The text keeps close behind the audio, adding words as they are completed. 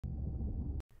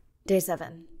Day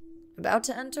 7. About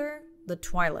to enter the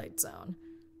Twilight Zone.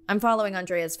 I'm following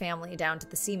Andrea's family down to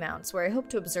the seamounts where I hope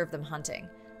to observe them hunting.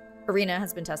 Irina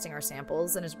has been testing our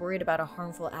samples and is worried about a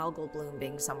harmful algal bloom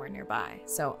being somewhere nearby,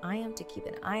 so I am to keep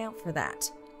an eye out for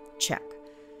that. Check.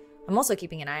 I'm also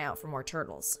keeping an eye out for more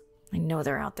turtles. I know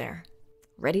they're out there,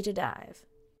 ready to dive.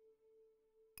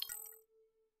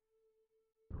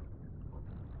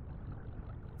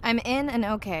 I'm in and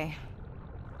okay.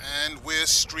 And we're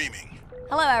streaming.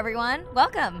 Hello everyone,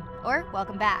 welcome, or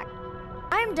welcome back.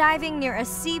 I'm diving near a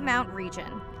seamount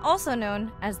region, also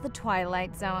known as the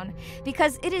Twilight Zone,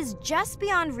 because it is just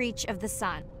beyond reach of the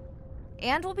sun.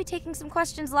 And we'll be taking some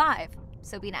questions live,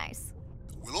 so be nice.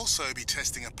 We'll also be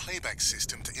testing a playback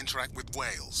system to interact with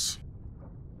whales.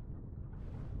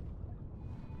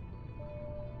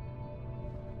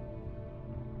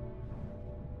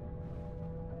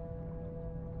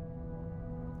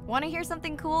 Want to hear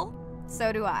something cool?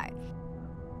 So do I.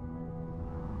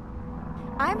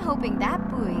 I'm hoping that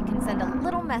buoy can send a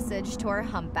little message to our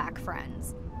humpback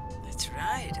friends. That's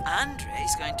right. Andre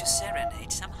is going to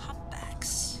serenade some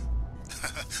humpbacks.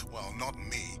 Well, not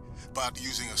me, but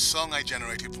using a song I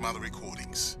generated from other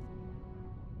recordings.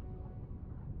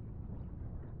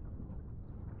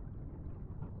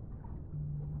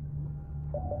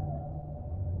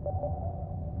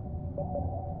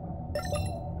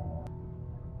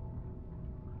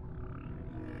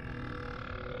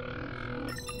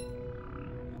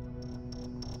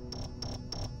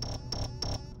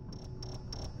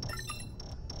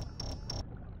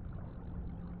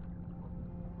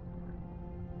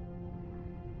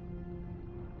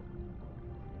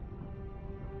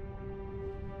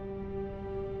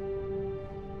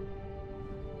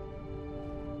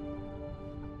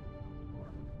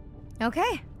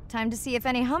 Okay, time to see if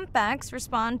any humpbacks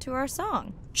respond to our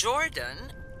song. Jordan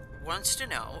wants to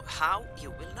know how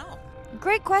you will know.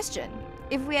 Great question.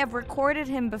 If we have recorded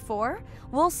him before,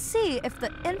 we'll see if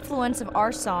the influence of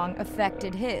our song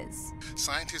affected his.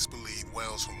 Scientists believe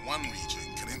whales from one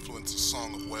region can influence the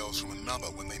song of whales from another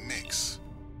when they mix.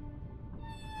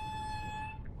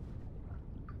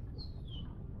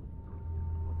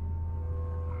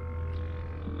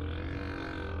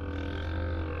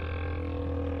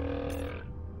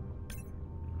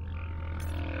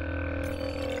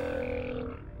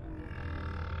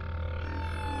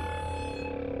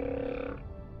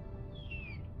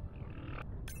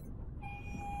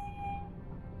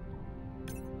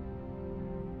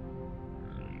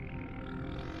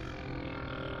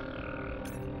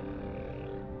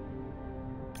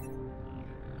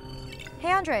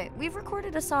 Hey Andre, we've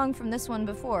recorded a song from this one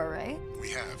before, right?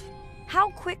 We have. How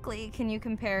quickly can you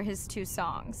compare his two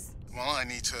songs? Well, I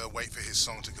need to wait for his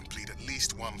song to complete at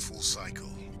least one full cycle.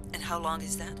 And how long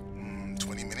is that?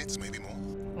 20 minutes, maybe more.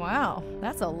 Wow,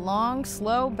 that's a long,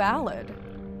 slow ballad.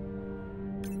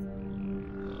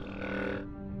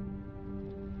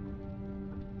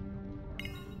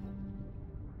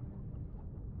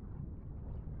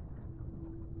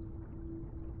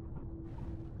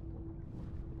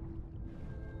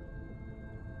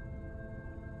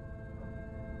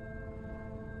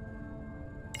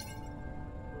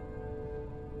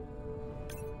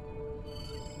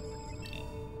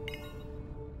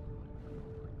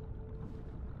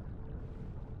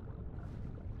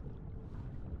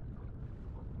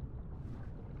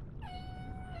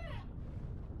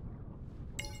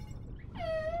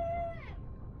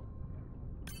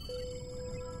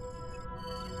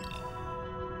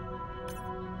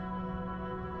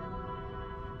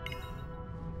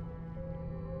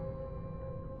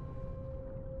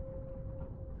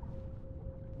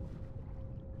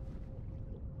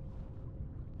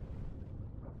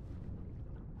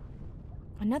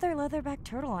 Another leatherback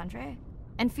turtle, Andre.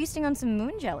 And feasting on some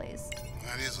moon jellies.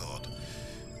 That is odd.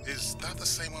 Is that the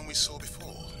same one we saw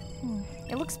before?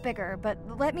 It looks bigger, but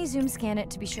let me zoom scan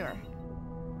it to be sure.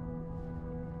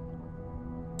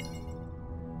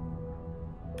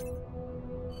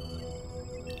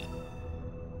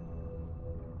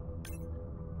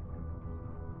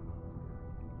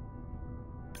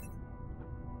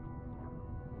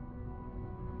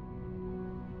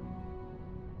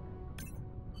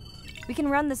 We can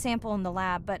run the sample in the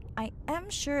lab, but I am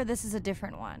sure this is a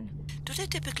different one. Do they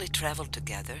typically travel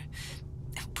together?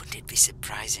 Wouldn't it be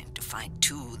surprising to find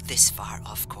two this far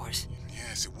off course?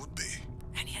 Yes, it would be.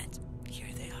 And yet, here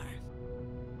they are.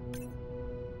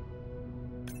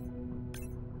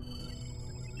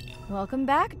 Welcome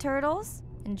back, turtles.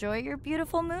 Enjoy your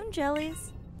beautiful moon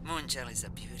jellies. Moon jellies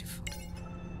are beautiful.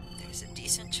 There's a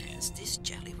decent chance this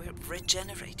jelly will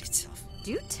regenerate itself.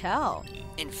 Do tell.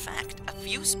 In fact, a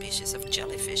few species of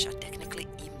jellyfish are technically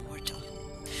immortal.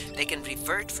 They they can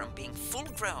revert from being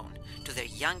full-grown to their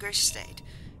younger state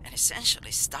and essentially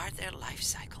start their life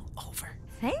cycle over.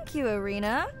 Thank you,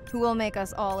 Irina, who will make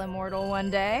us all immortal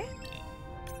one day.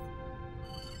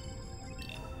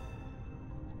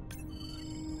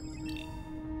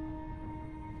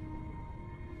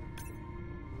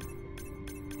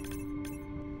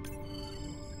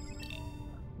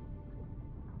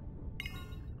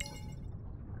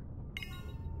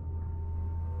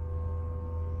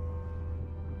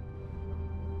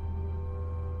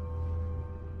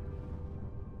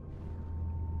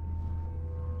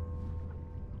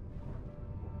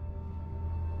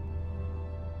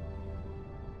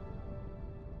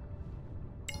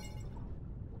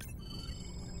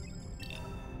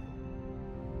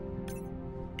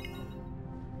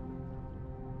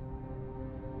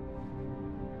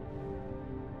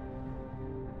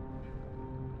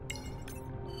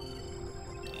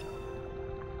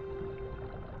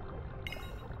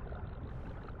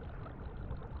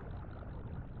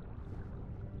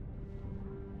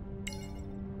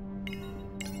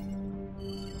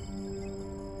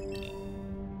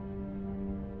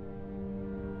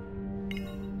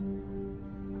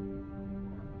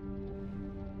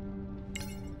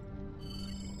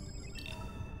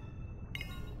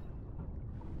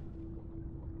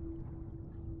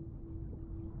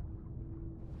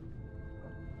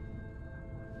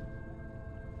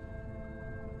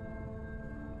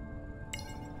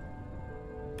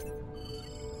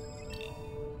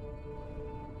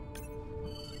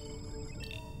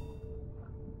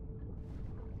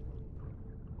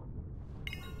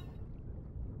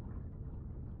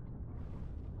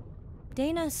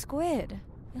 Dana, squid.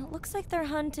 It looks like they're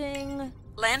hunting...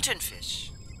 Lanternfish.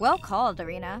 Well called,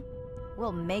 Irina.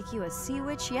 We'll make you a sea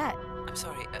witch yet. I'm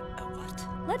sorry, what?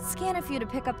 Let's scan a few to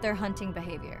pick up their hunting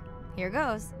behavior. Here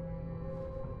goes.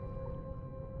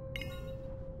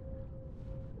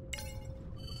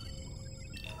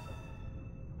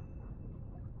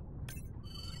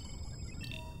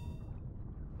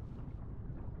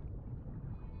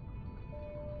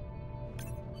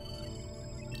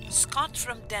 Scott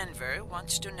from Denver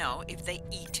wants to know if they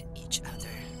eat each other.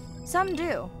 Some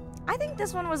do. I think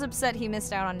this one was upset he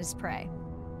missed out on his prey.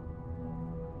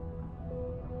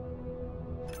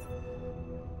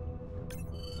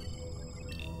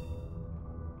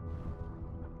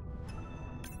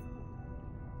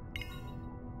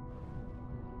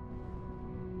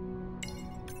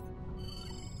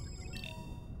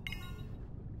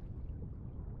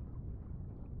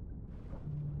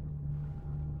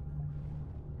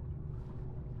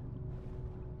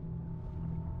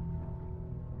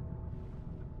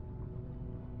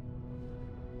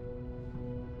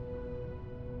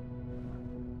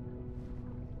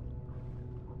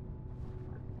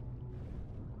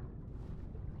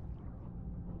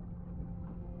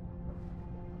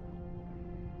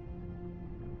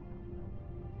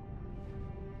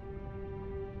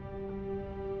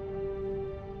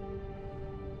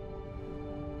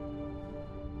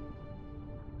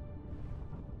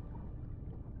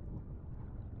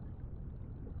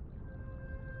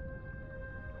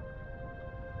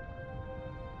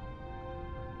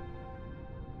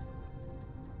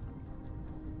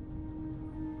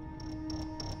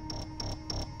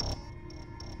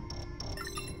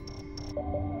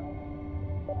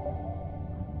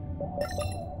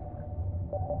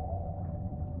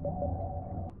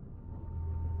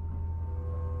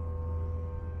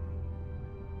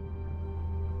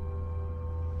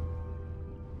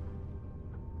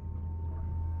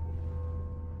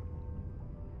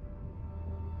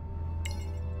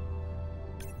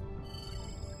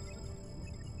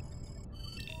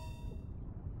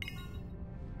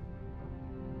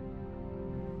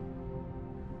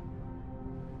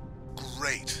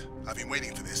 Great. I've been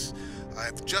waiting for this.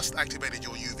 I've just activated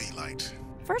your UV light.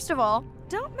 First of all,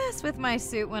 don't mess with my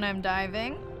suit when I'm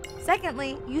diving.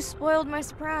 Secondly, you spoiled my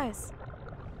surprise.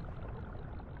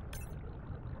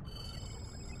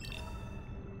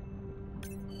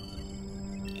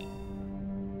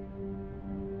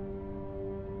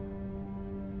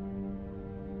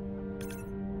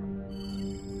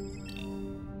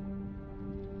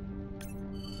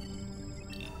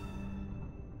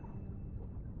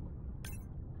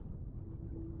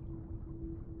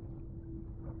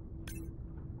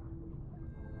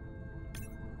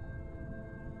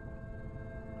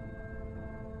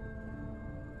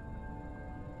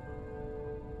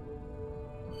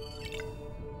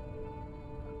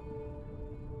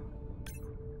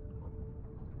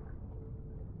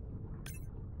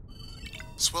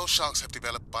 Swell sharks have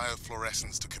developed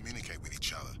biofluorescence to communicate with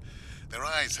each other. Their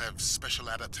eyes have special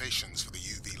adaptations for the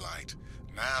UV light.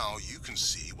 Now you can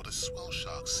see what a swell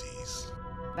shark sees.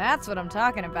 That's what I'm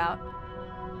talking about.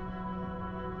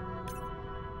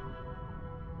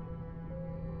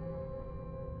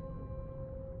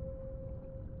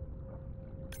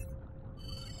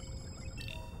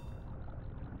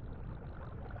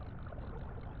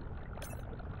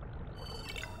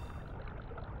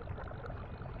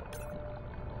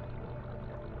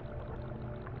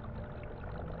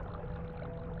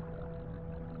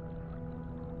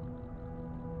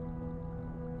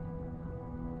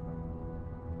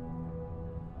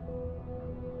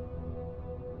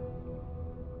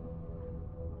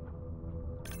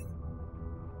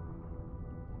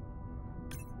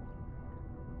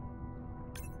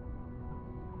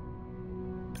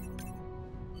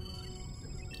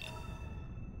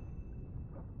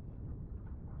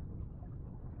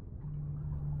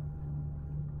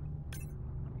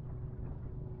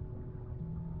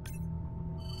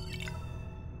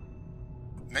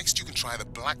 Next, you can try the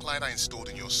black light I installed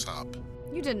in your sub.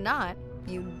 You did not.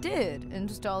 You did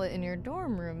install it in your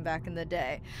dorm room back in the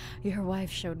day. Your wife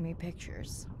showed me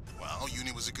pictures. Well,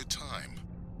 uni was a good time.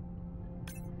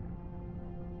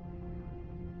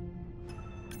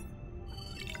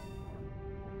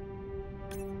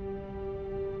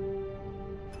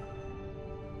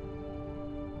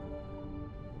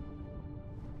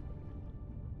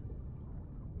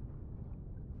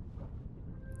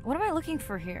 What am I looking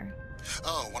for here?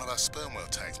 Oh, one of our sperm whale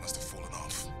tags must have fallen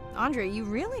off. Andre, you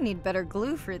really need better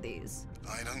glue for these.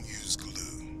 I don't use glue.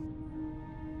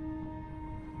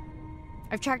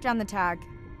 I've tracked down the tag.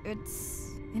 It's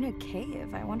in a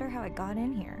cave. I wonder how it got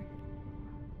in here.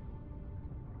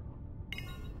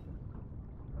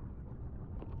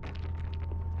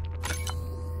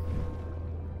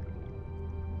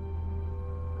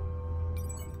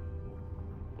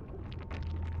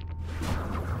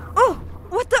 Oh!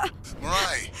 What the?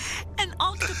 Mirai, An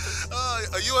octopus.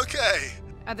 are you okay?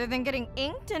 Other than getting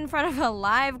inked in front of a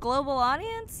live global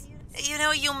audience? You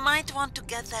know, you might want to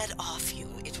get that off you.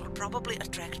 It will probably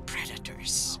attract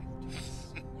predators.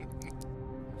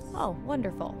 Oh,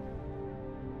 wonderful.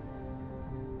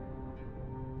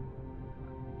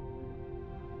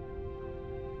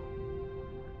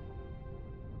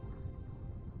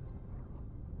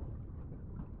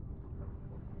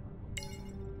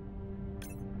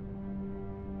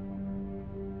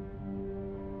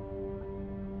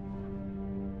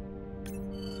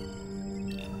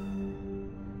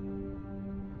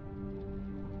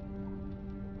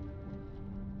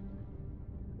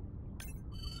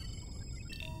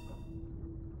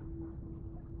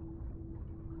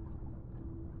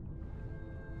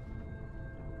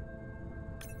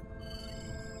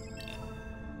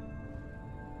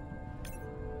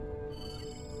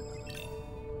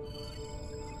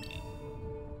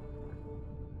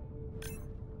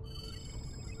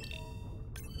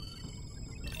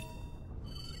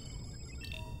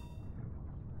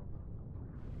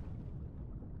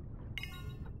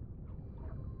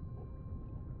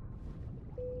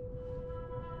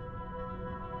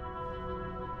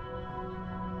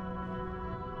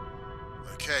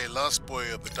 Okay, last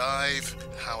boy of the dive.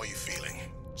 How are you feeling?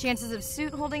 Chances of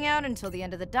suit holding out until the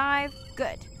end of the dive?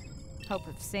 Good. Hope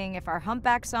of seeing if our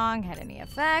Humpback song had any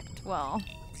effect? Well,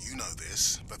 You know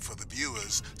this, but for the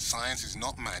viewers, science is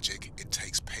not magic, it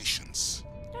takes patience.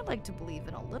 I'd like to believe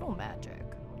in a little magic.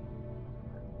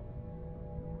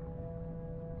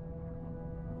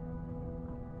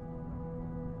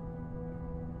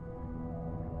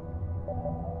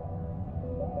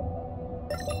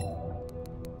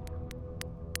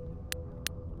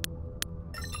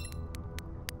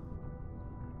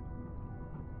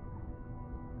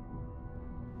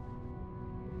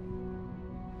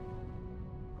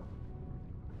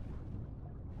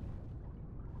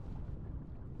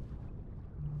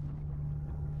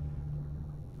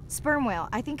 Sperm whale.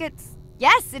 I think it's...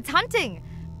 Yes, it's hunting!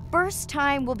 First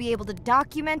time we'll be able to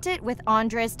document it with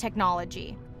Andre's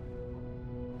technology.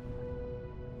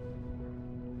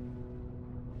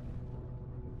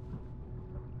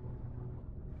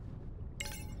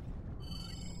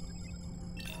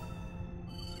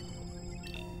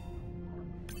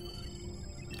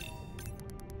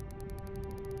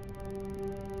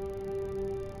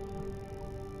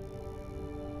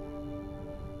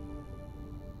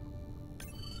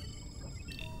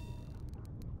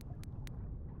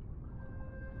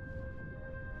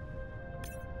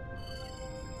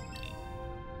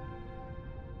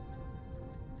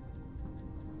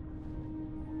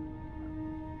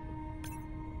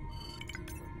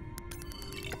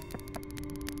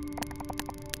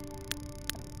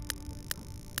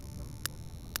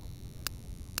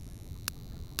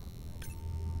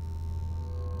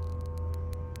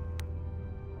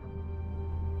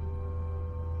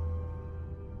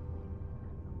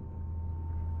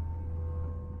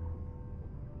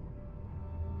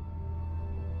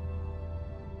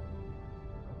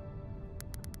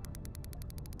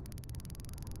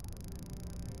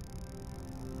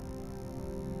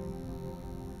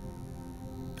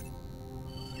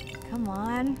 Come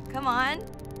on, come on.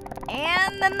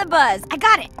 And then the buzz. I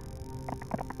got it.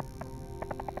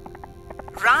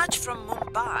 Raj from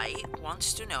Mumbai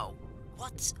wants to know,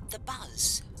 what's the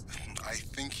buzz? I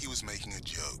think he was making a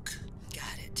joke.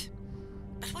 Got it.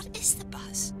 But what is the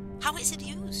buzz? How is it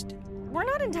used? We're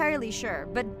not entirely sure,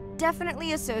 but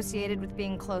definitely associated with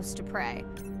being close to prey.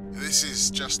 This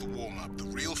is just a warm-up. The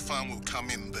real fun will come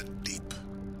in the deep.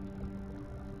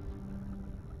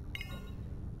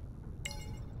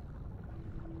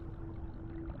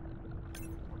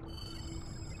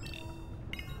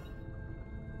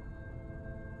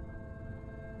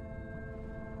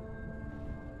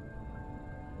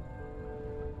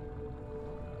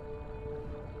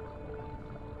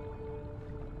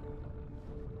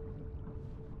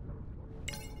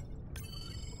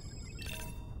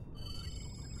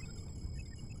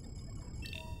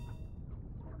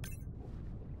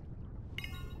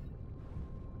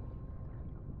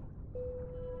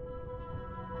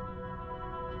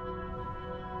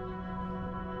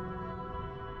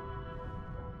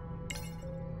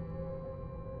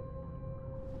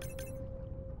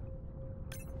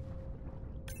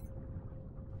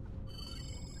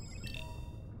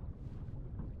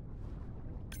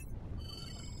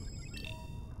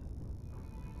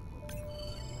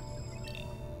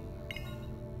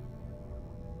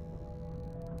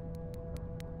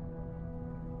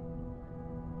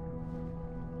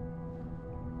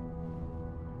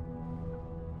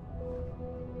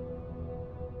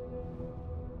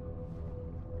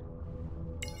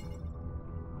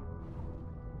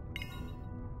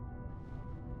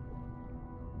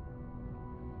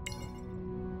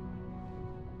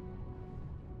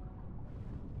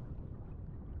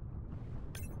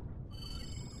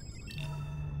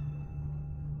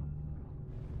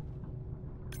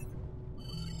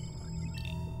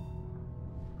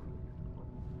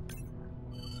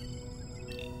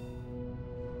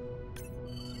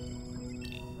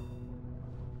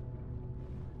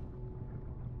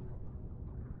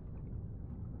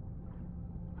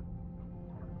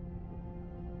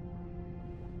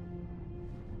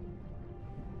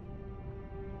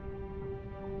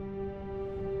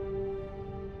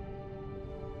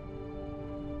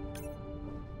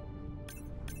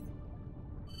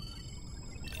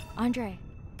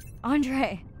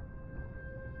 Andre.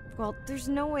 Well, there's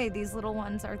no way these little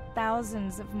ones are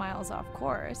thousands of miles off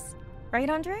course. Right,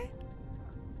 Andre?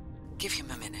 Give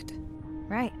him a minute.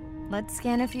 Right. Let's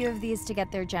scan a few of these to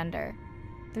get their gender.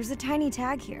 There's a tiny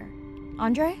tag here.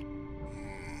 Andre?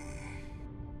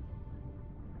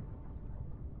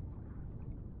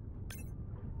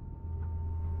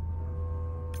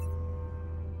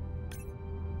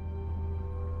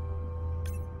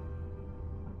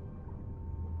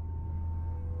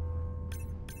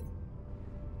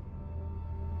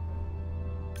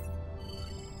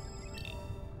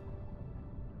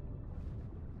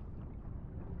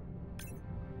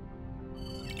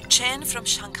 Chen from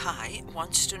Shanghai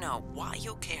wants to know why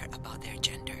you care about their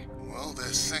gender. Well,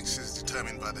 their sex is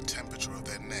determined by the temperature of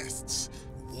their nests.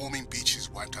 Warming beaches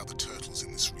wiped out the turtles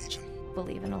in this region.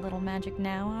 Believe in a little magic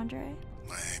now, Andre?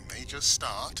 I may just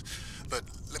start, but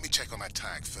let me check on that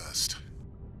tag first.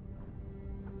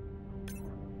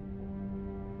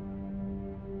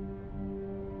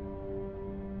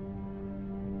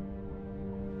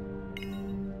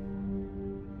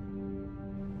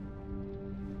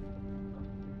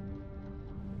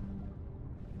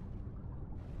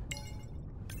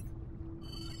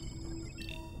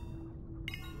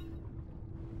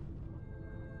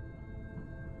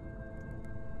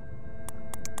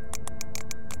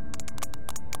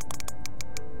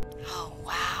 Oh,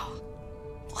 wow.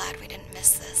 Glad we didn't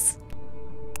miss this.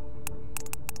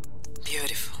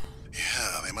 Beautiful.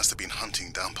 Yeah, they must have been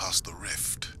hunting down past the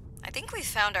rift. I think we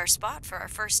found our spot for our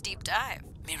first deep dive.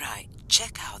 Mirai,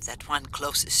 check out that one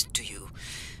closest to you.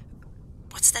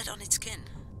 What's that on its skin?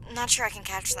 Not sure I can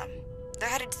catch them. They're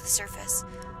headed to the surface.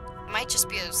 Might just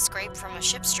be a scrape from a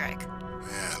ship strike.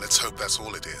 Yeah, let's hope that's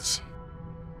all it is.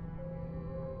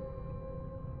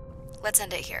 Let's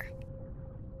end it here.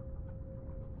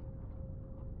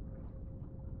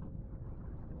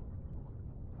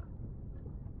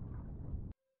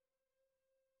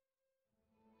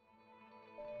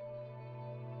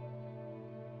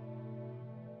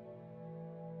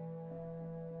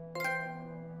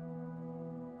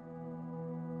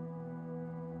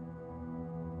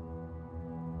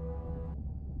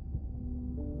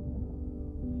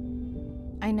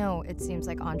 I know it seems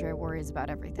like Andre worries about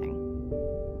everything.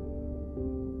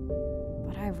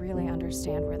 But I really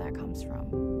understand where that comes from.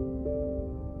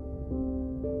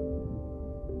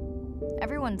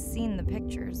 Everyone's seen the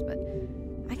pictures, but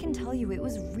I can tell you it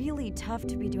was really tough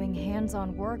to be doing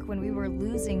hands-on work when we were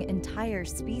losing entire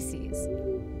species.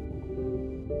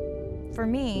 For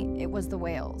me, it was the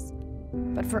whales.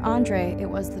 But for Andre, it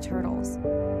was the turtles.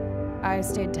 I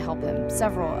stayed to help him.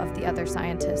 Several of the other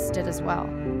scientists did as well.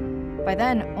 By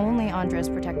then, only Andre's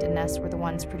protected nests were the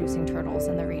ones producing turtles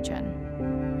in the region.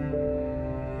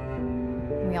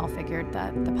 We all figured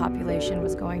that the population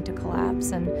was going to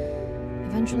collapse, and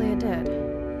eventually it did.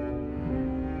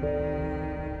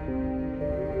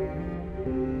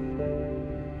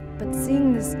 But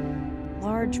seeing this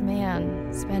large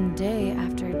man spend day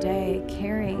after day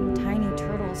carrying tiny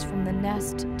turtles from the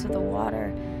nest to the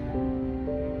water,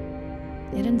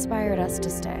 it inspired us to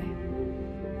stay.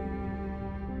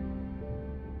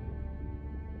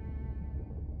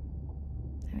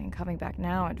 I mean, coming back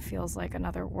now, it feels like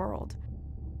another world.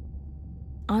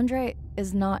 Andre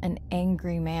is not an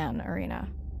angry man, Irina.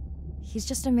 He's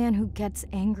just a man who gets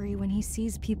angry when he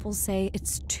sees people say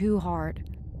it's too hard,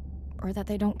 or that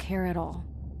they don't care at all.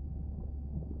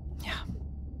 Yeah.